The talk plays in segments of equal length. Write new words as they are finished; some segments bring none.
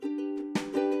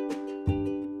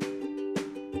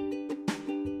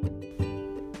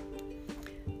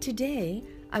Today,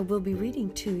 I will be reading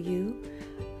to you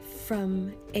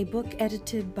from a book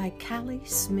edited by Callie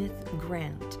Smith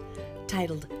Grant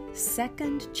titled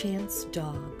Second Chance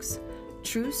Dogs,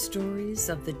 True Stories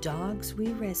of the Dogs We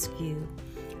Rescue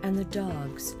and the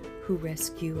Dogs Who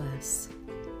Rescue Us.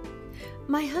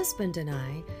 My husband and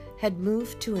I had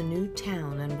moved to a new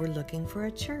town and were looking for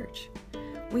a church.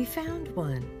 We found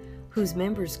one whose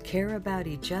members care about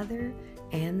each other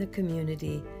and the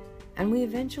community, and we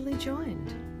eventually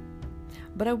joined.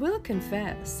 But I will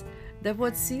confess that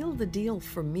what sealed the deal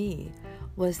for me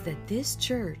was that this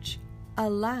church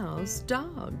allows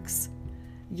dogs.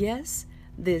 Yes,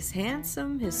 this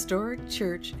handsome, historic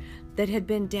church that had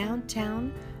been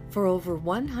downtown for over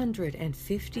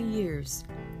 150 years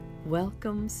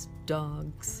welcomes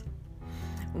dogs.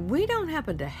 We don't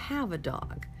happen to have a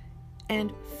dog,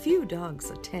 and few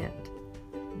dogs attend,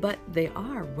 but they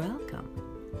are welcome,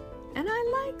 and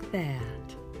I like that.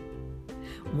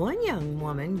 One young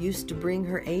woman used to bring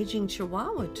her aging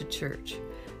Chihuahua to church.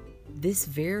 This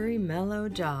very mellow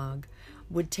dog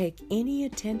would take any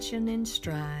attention in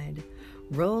stride,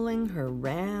 rolling her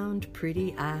round,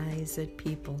 pretty eyes at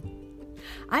people.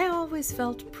 I always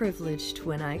felt privileged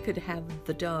when I could have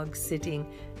the dog sitting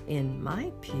in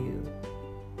my pew.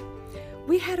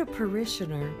 We had a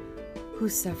parishioner who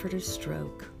suffered a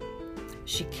stroke.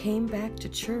 She came back to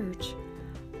church,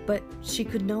 but she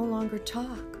could no longer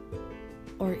talk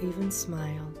or even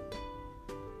smile.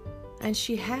 And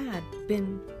she had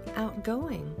been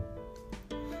outgoing.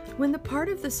 When the part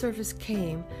of the service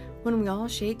came when we all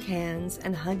shake hands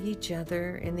and hug each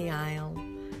other in the aisle,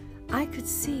 I could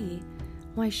see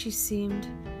why she seemed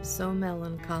so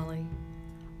melancholy.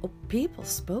 People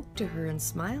spoke to her and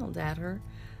smiled at her,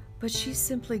 but she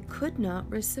simply could not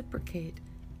reciprocate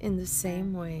in the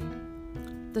same way.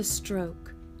 The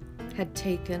stroke had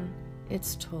taken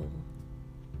its toll.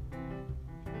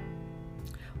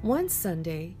 One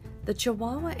Sunday, the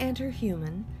Chihuahua and her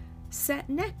human sat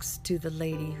next to the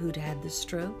lady who'd had the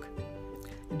stroke.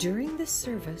 During the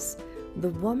service, the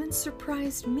woman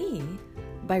surprised me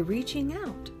by reaching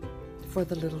out for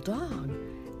the little dog,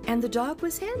 and the dog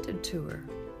was handed to her.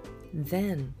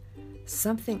 Then,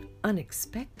 something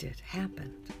unexpected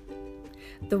happened.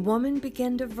 The woman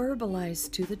began to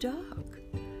verbalize to the dog,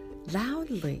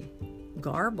 loudly,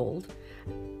 garbled,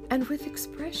 and with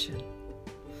expression.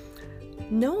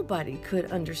 Nobody could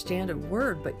understand a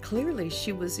word, but clearly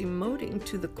she was emoting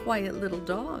to the quiet little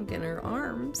dog in her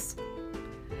arms.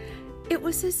 It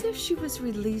was as if she was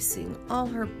releasing all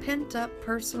her pent-up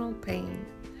personal pain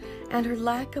and her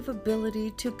lack of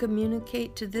ability to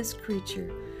communicate to this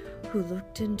creature who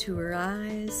looked into her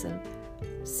eyes and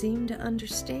seemed to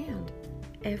understand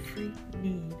every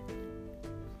need.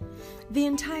 The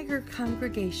entire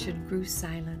congregation grew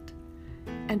silent,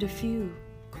 and a few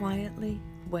quietly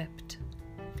wept.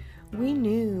 We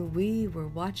knew we were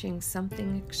watching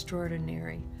something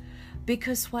extraordinary,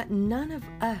 because what none of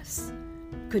us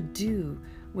could do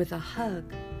with a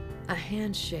hug, a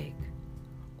handshake,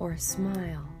 or a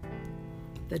smile,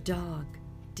 the dog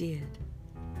did.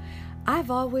 I've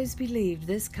always believed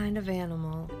this kind of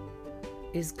animal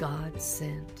is God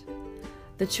sent.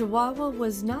 The Chihuahua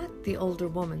was not the older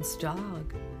woman's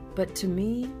dog, but to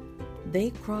me,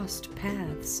 they crossed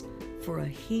paths for a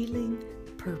healing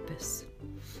purpose.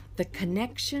 The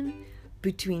connection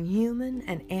between human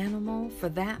and animal for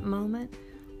that moment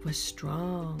was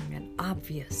strong and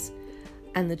obvious,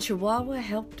 and the Chihuahua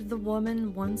helped the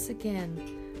woman once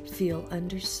again feel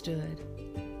understood,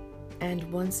 and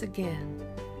once again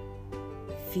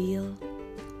feel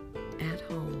at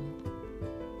home.